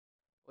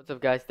What's up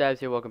guys,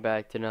 Stabs here, welcome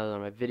back to another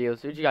one of my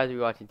videos. So what you guys will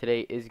be watching today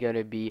is going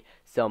to be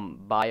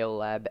some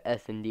Biolab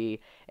S&D,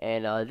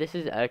 and this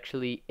is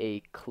actually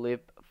a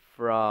clip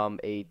from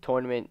a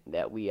tournament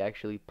that we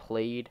actually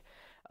played.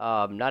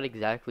 Not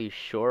exactly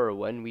sure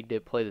when we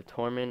did play the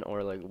tournament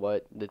or like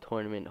what the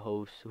tournament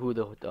host, who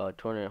the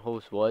tournament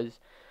host was.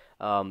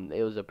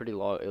 It was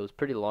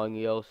pretty long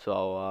ago,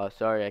 so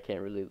sorry I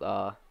can't really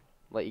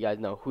let you guys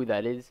know who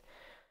that is.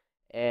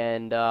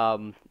 And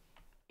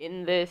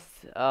in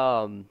this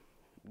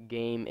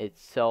game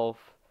itself,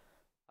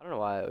 I don't know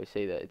why I always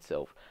say that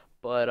itself,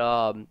 but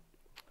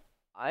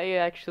I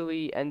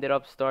actually ended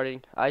up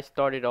I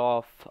started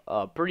off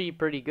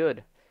pretty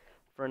good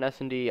for an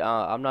S&D.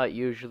 I'm not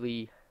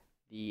usually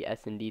the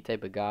S&D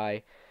type of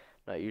guy,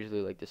 not usually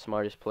like the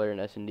smartest player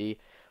in S&D,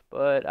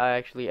 but I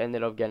actually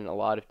ended up getting a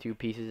lot of two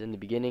pieces in the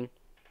beginning,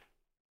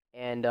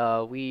 and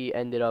we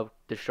ended up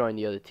destroying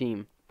the other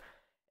team.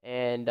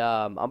 And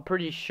I'm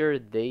pretty sure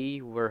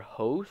they were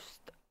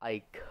host.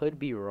 I could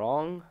be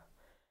wrong,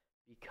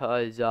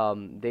 because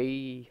I'm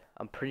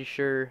pretty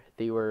sure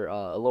they were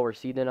a lower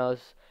seed than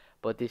us,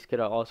 but this could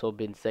have also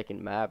been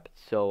second map,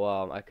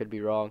 so I could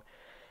be wrong.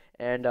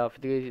 And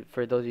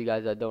for those of you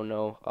guys that don't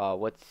know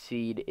what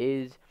seed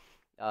is,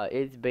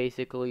 it's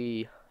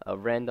basically a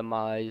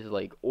randomized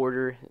like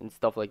order and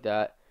stuff like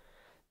that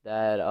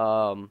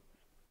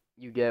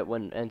you get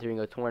when entering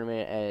a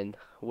tournament, and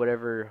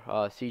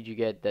whatever seed you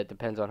get, that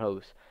depends on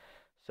host.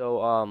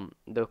 So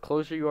the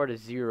closer you are to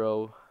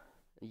 0,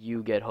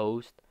 you get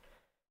host,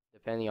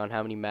 depending on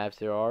how many maps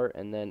there are,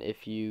 and then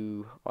if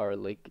you are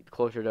like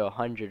closer to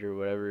 100 or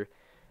whatever,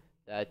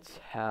 that's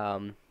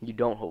you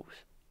don't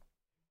host.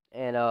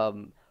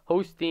 And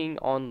hosting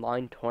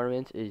online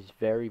tournaments is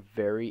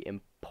very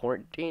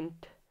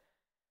important.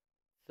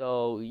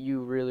 So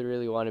you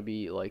really want to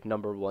be like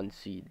 #1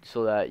 seed,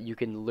 so that you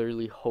can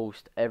literally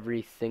host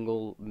every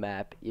single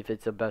map if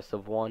it's a best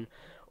of 1,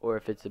 or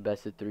if it's a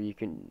best of 3,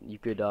 you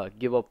could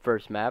give up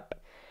first map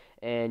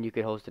and you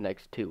could host the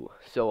next 2.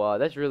 So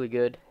that's really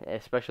good,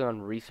 especially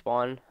on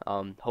respawn.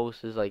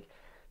 Host is like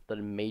the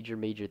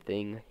major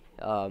thing.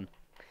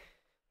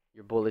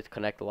 Your bullets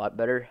connect a lot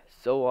better.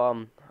 So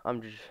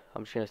I'm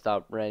just gonna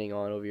stop ranting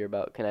on over here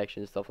about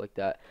connections, stuff like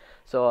that.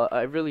 So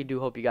I really do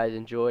hope you guys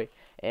enjoy.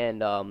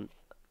 And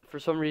for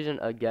some reason,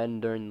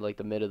 again, during like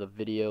the mid of the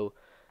video,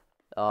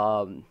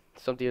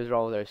 something was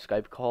wrong with our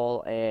Skype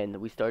call, and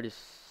we started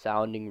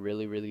sounding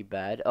really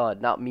bad.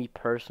 Not me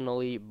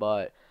personally,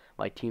 but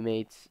my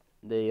teammates.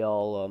 They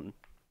all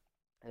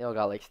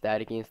got like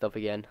staticky and stuff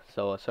again.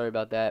 So sorry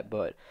about that,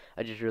 but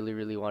I just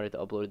really wanted to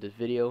upload this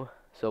video.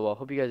 So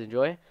hope you guys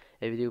enjoy.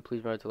 If you do,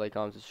 please remember to like,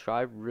 comment,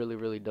 subscribe.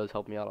 Really does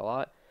help me out a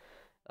lot.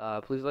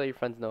 Please let your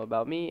friends know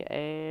about me,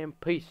 and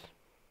peace.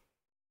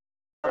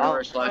 I'm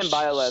in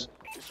Biolab.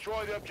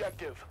 Destroy the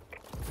objective.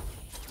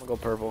 I'm gonna go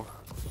purple.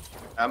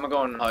 I'm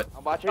going hut.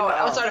 I'm watching. Oh,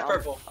 outside of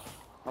purple.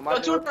 I'm Go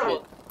watching. two in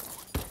purple.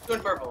 Two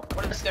in purple.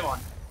 What is the stem on?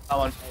 That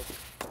one.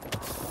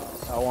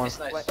 That one. It's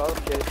nice. Oh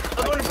shit.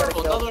 Another one in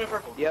purple. Another one in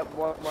purple. Yep,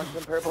 one's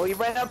in purple. He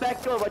ran out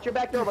back door. What's your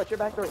back door? What's your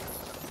back door?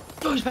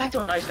 Oh, he's back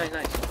door. Nice. I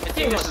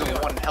think this is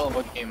one hell of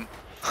a game.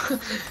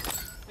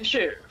 This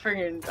shit,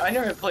 freaking! I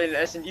never played an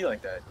S&D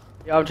like that.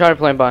 Yeah, I'm trying to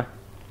play by.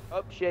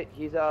 Oh shit,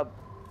 he's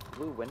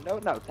blue window?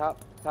 No, top.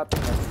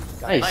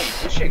 Nice.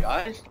 Nice. Good shit,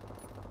 guys.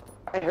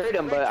 I heard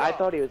him, but I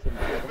thought he was in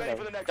the Ready for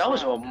window. the next That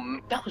was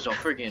round. a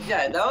freaking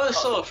Yeah, that was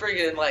so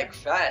freaking like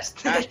fast.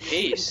 fast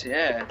pace.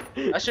 Yeah.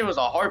 That shit was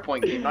a hard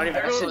point game. Not even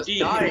Everyone was S&D.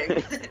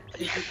 dying.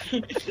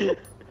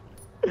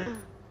 I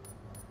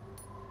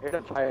heard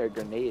him fire a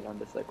grenade. I'm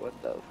just like, what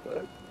the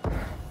fuck?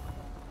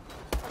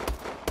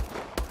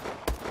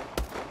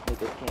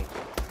 Niggas can't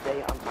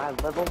stay on my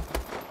level.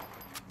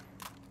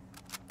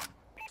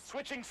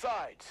 Switching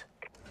sides.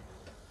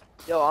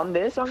 Yo, on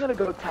this, I'm gonna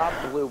go top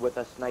blue with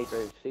a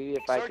sniper. See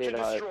if I Search can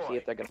and destroy. see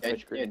if they're gonna Yeah,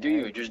 push green. do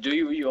you? Just do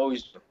you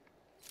always do.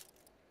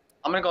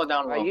 I'm gonna go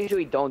down I low.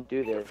 usually don't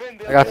do this. Defend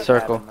the I got objective.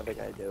 circle. Have another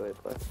guy do it,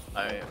 but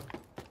Alright. I'm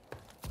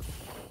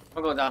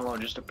gonna go down low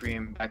just to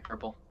pre-aim back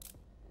purple.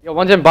 Yo,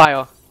 one's in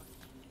bio.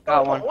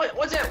 Got one.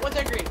 What's that? What's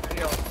that green? I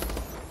know.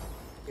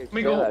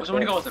 Somebody go.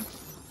 Somebody go with him.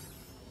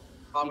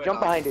 I'm You gonna jump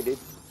die. behind it, dude.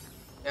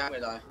 Yeah, I'm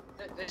gonna die.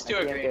 There's I two are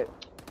can't green. get-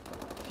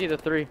 See the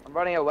 3. I'm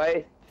running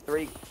away.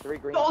 Three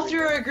green. All three three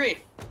green. are green.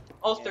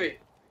 All Yeah. three.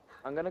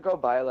 I'm gonna go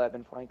Biolab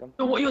and flank him.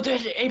 Yo,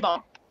 there's an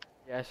A-bomb.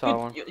 Yeah, I saw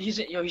one. He's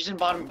in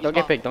bottom. Don't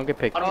get picked. Don't get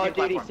picked. I don't Oh, get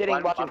dude, he's platform. sitting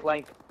Bottom, watching bottom.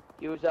 flank.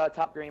 He was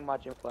top green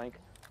watching flank.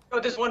 Oh,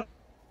 this one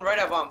right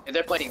at bomb. Yeah,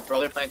 they're playing,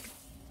 bro. They're playing.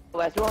 The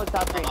last one was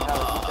top green. No,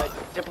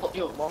 he said,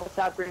 Yo, one was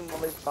top green,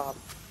 one was bomb.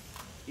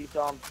 You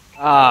saw him. To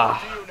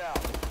you now.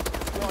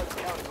 Squad's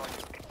counting on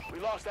you. We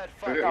lost that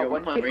fight. Yeah, When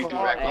we're playing we way too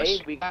call reckless.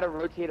 A, we gotta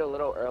rotate a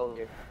little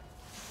earlier.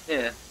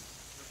 yeah.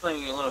 We're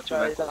playing a little too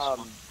Because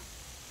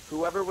reckless.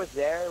 whoever was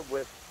there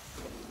with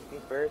me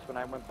first when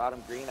I went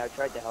bottom green, I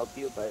tried to help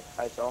you, but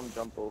I saw him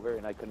jump over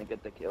and I couldn't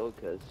get the kill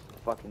because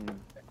fucking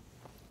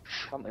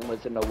something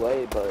was in the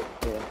way. But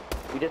yeah,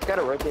 we just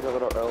gotta rotate a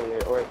little earlier.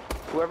 Or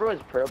whoever was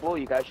purple,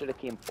 you guys should have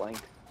came flank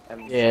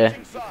and Yeah.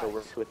 you still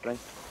work with me.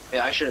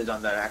 Yeah, I should have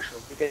done that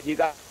actually. Because you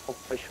got to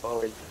push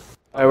forward.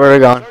 Alright, where are we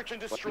going? Search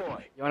and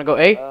destroy. You wanna go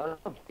A?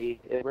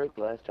 It worked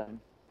last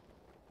time.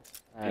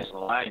 Alright. It's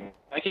lying.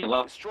 I can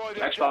love Destroy the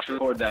Xbox objective.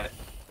 record that.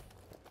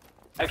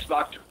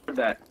 Xbox record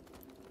that.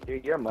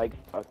 Dude, your mic's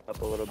fucked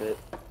up a little bit.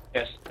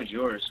 Yes, it's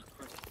yours.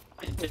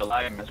 It's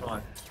lying, that's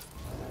why.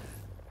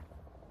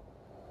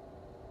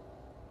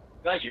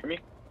 You guys hear me?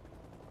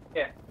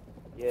 Yeah.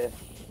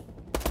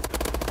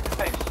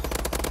 Thanks.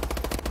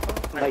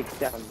 Mic's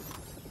down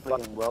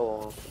fucking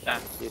well. Yeah.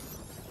 Dude,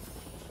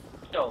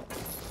 So,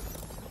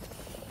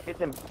 it's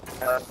him.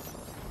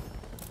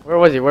 Where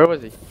was he? Where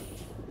was he?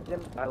 It's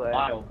him. I left.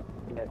 wow.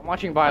 Yeah. I'm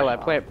watching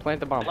Biolab. Plant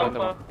the bomb. Plant the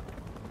bomb.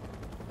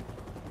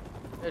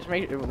 Just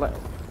make it. The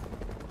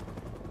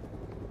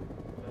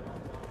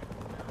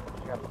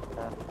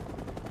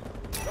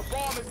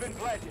bomb has been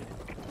planted.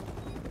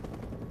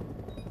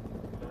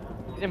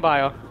 He's in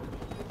bio.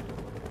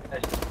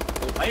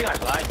 Why you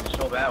guys lying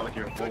so bad with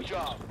your Good voice?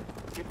 job.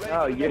 Get ready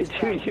No, for the you're next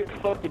round. dude, your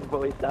fucking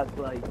voice sounds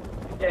like.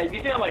 Yeah,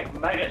 you sound like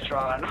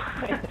Megatron.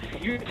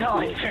 You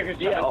sound like Megatron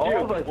Yeah,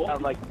 all of too. us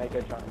sound like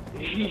Megatron.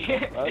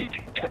 Yeah.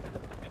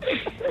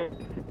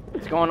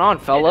 What's going on,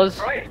 fellas?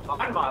 Right,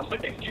 I'm on.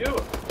 Look at you.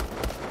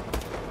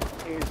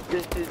 Dude,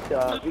 this is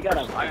we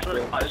gotta I fix should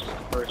this. have this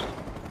first.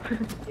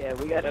 Yeah,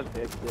 we gotta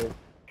fix this.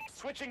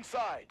 Switching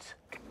sides.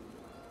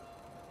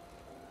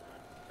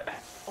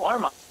 Oh,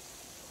 I'm on.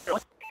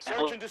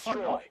 Search and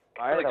destroy.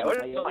 Alright, Like, I'm what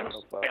gonna is it like?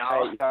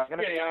 I'm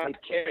gonna Yeah, fight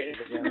okay.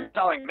 this again. It's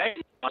not like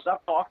Megatron.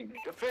 Stop talking.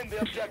 Defend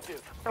the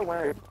objective. I don't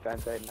wear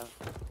defense right now.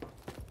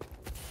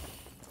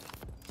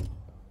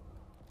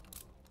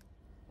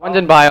 One's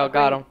in bio.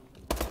 Got him.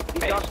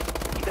 He's on.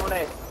 He's on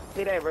A.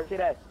 See that, bro. See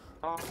that.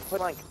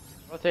 Put link.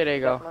 Rotate A.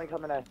 Go. Definitely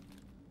coming A.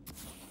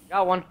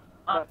 Got one.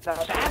 No,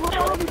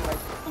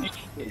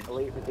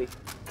 Elite with the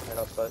right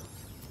up, but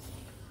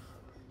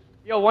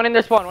Yo, one in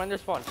this one. One in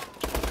this one.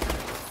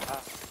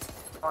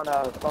 on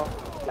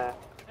yeah.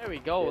 There we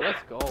go. Let's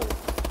go.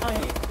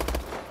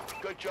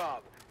 Good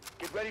job.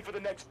 Get ready for the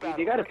next Dude, battle.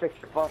 you gotta fix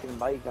your fucking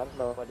mic. I don't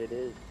know what it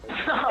is.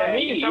 Yeah,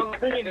 me. You sound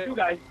like you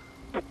guys.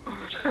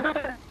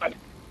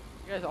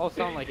 You guys all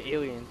sound like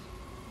aliens.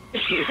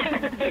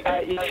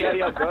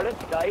 Yo, go to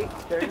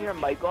Skype, turn your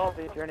mic off,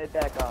 and turn it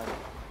back on.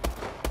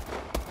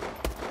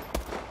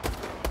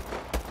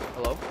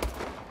 Hello?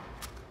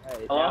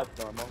 Alright, Hello? now it's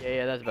normal.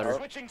 Yeah, that's better.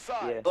 Switching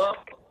sides. Hello?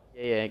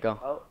 Yeah, go.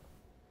 Oh,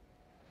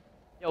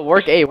 Yo,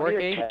 work A. what are Work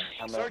your A. cat-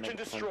 I'm Search gonna and make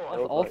destroy. one.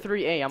 All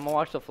three A. I'm gonna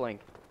watch the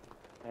flank.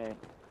 Hey,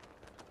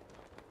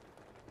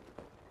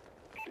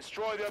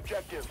 Destroy the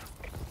objective.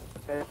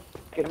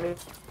 get me.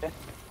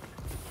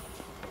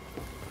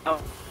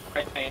 Oh,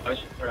 right, I was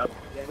just up.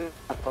 Yeah, we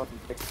fucking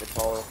fixed the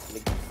call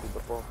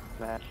before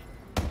Smash.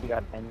 We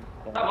got 10.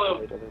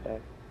 Hello. The other day.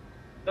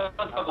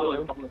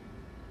 Hello.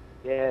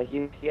 Yeah,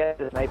 he has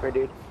the sniper,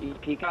 dude. He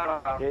peeked.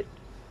 Shit.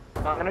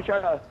 I'm gonna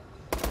try to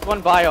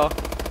One bio.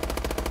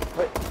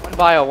 put One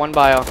bio. One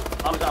bio.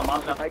 Mom's down,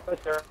 mom's down. Micro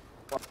circle.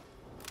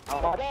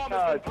 I'm Bomb watching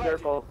has been planted.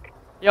 circle.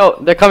 Yo,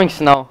 they're coming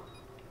snow.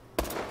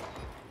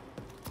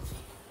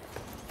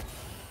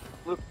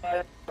 Blue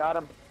flag, got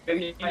him.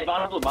 He's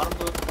bottom blue, bottom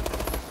blue.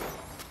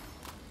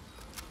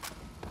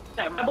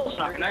 Yeah, my bull's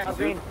not connected.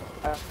 Green.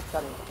 Got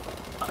him.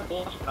 My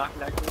bull's not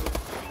connected.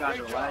 You guys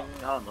are lagging.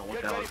 I don't know what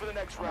Get the hell. ready for the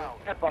next round.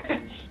 That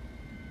fucking.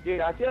 Dude,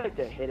 I feel like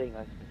they're hitting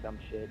us with some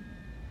shit.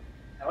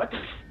 What the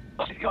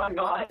fuck is going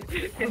on?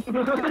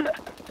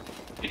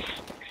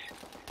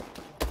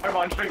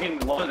 Everyone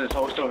freaking loves this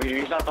host over here.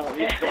 He's not the one.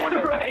 He's the one.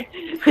 Right.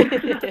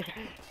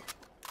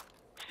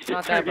 It's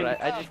not that, but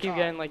I just keep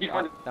getting like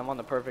them on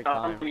the perfect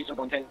time.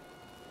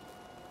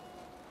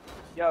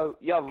 Yo,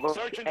 look.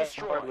 Search and hey,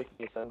 destroy. with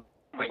me, son.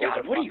 Oh my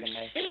god, what are you Fucking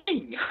nice.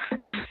 saying?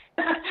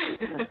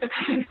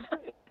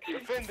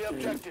 Defend the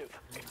objective.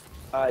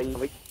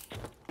 We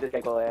this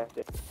guy go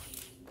after.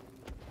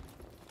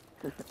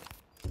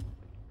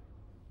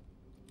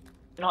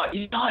 No,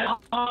 he's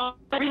not.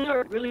 Really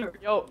hurt, really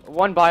hurt. Yo,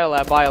 one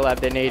biolab,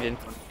 they naded.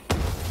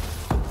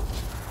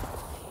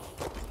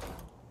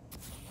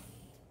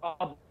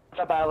 Oh,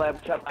 chop out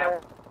lab, chop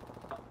out.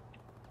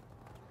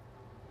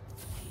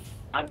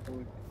 I'm.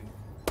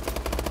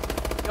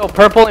 Yo,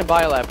 purple and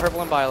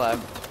biolab.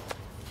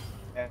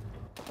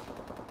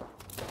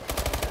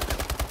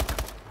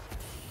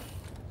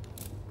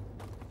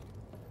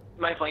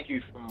 Might flank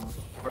you from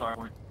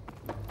Armor.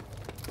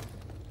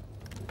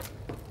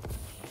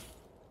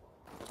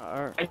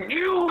 Alright. I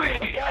knew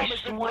it! I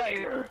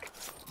swear!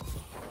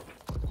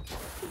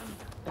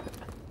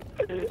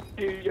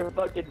 Dude, your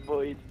fucking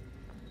voice.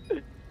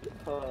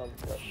 Oh,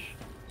 gosh.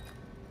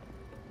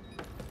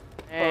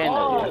 And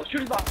Oh,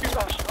 shoot his body, shoot his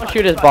body. don't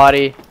shoot his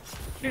body.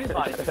 Shoot his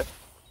body.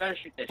 Better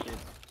shoot that shit.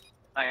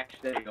 Alright,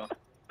 there you go.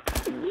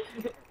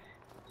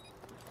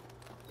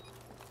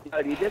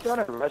 Yo, do you just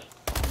want to rush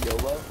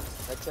YOLO?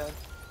 That sound?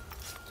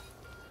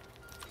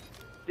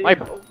 Dude, My-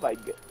 oh my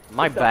god.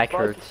 My What the back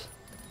fuck? hurts.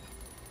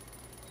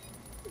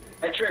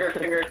 I trigger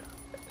fingered.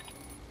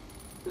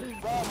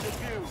 Bomb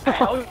defused.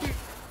 How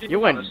You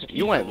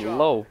went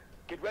low.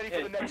 Get ready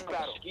for the next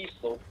battle. Ski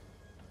slope.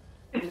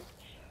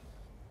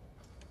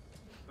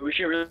 We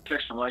should really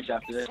fix some lights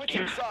after this.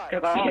 Switching sides.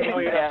 Cause I don't know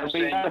what you Yeah, have to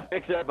we say. gotta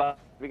fix it, but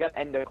we gotta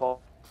end the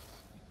call.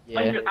 Yeah.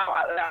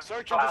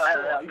 Search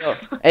and destroy.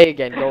 Oh, A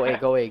again. Go A.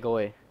 Go A. Go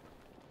A.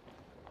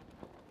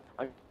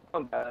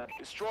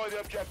 Destroy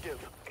the objective.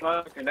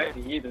 Not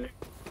connected either.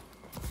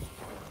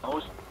 I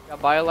was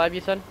Got Biolab,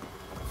 you said?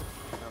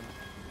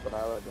 But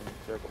I was in the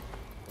circle.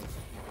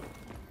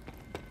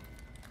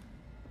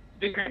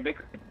 big crane, big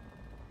crane.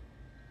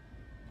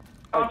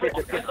 Oh, Oh, shit, I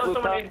shit, saw blue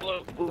someone cut. in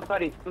blue. Blue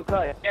cutty, blue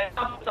cut. Yeah,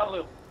 stop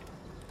blue.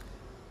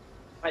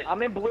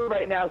 I'm in blue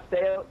right now.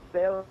 Stay. I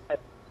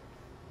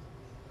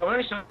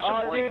want to show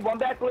Oh, dude, one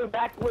back blue.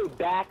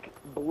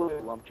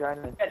 I'm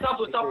trying to. Yeah, top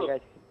blue, make top sure blue. you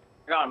guys-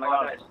 I got him, I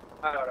got him.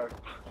 I got him.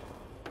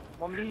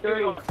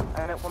 1v3.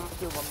 I meant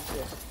 1v2,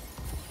 1v2.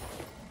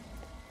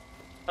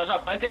 What's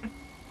up, planting?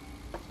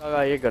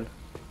 Oh, you're good.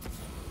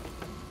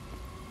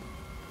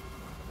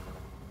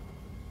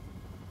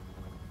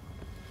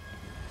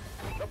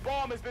 The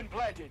bomb has been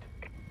planted.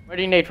 Where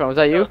do you nade from? Was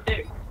that you?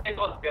 Take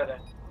both together.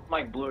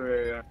 Mike blue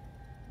right here.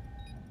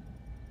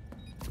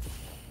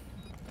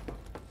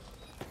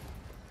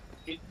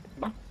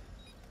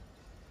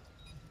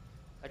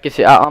 I can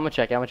see. I'm gonna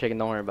check. I'm gonna check and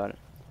don't worry about it.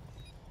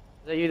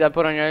 Is that you that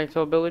put on your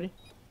exo ability?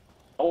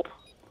 Oh.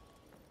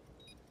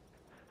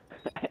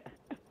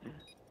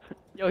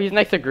 Yo, he's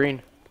next to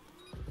green.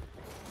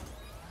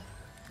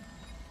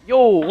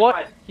 Yo,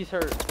 what? He's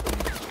hurt.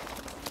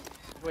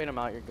 Wait him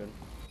out. You're good.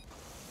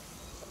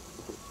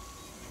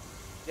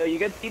 Yo, you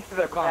can see through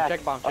the Bomb, crack.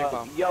 check bomb, check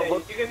bomb. Yo, Yeah,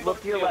 look, you can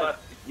look to your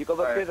left. You can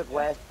look Alright. through the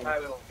glass. and- I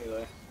will feel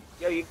it.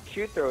 Yo, you can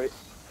shoot through it.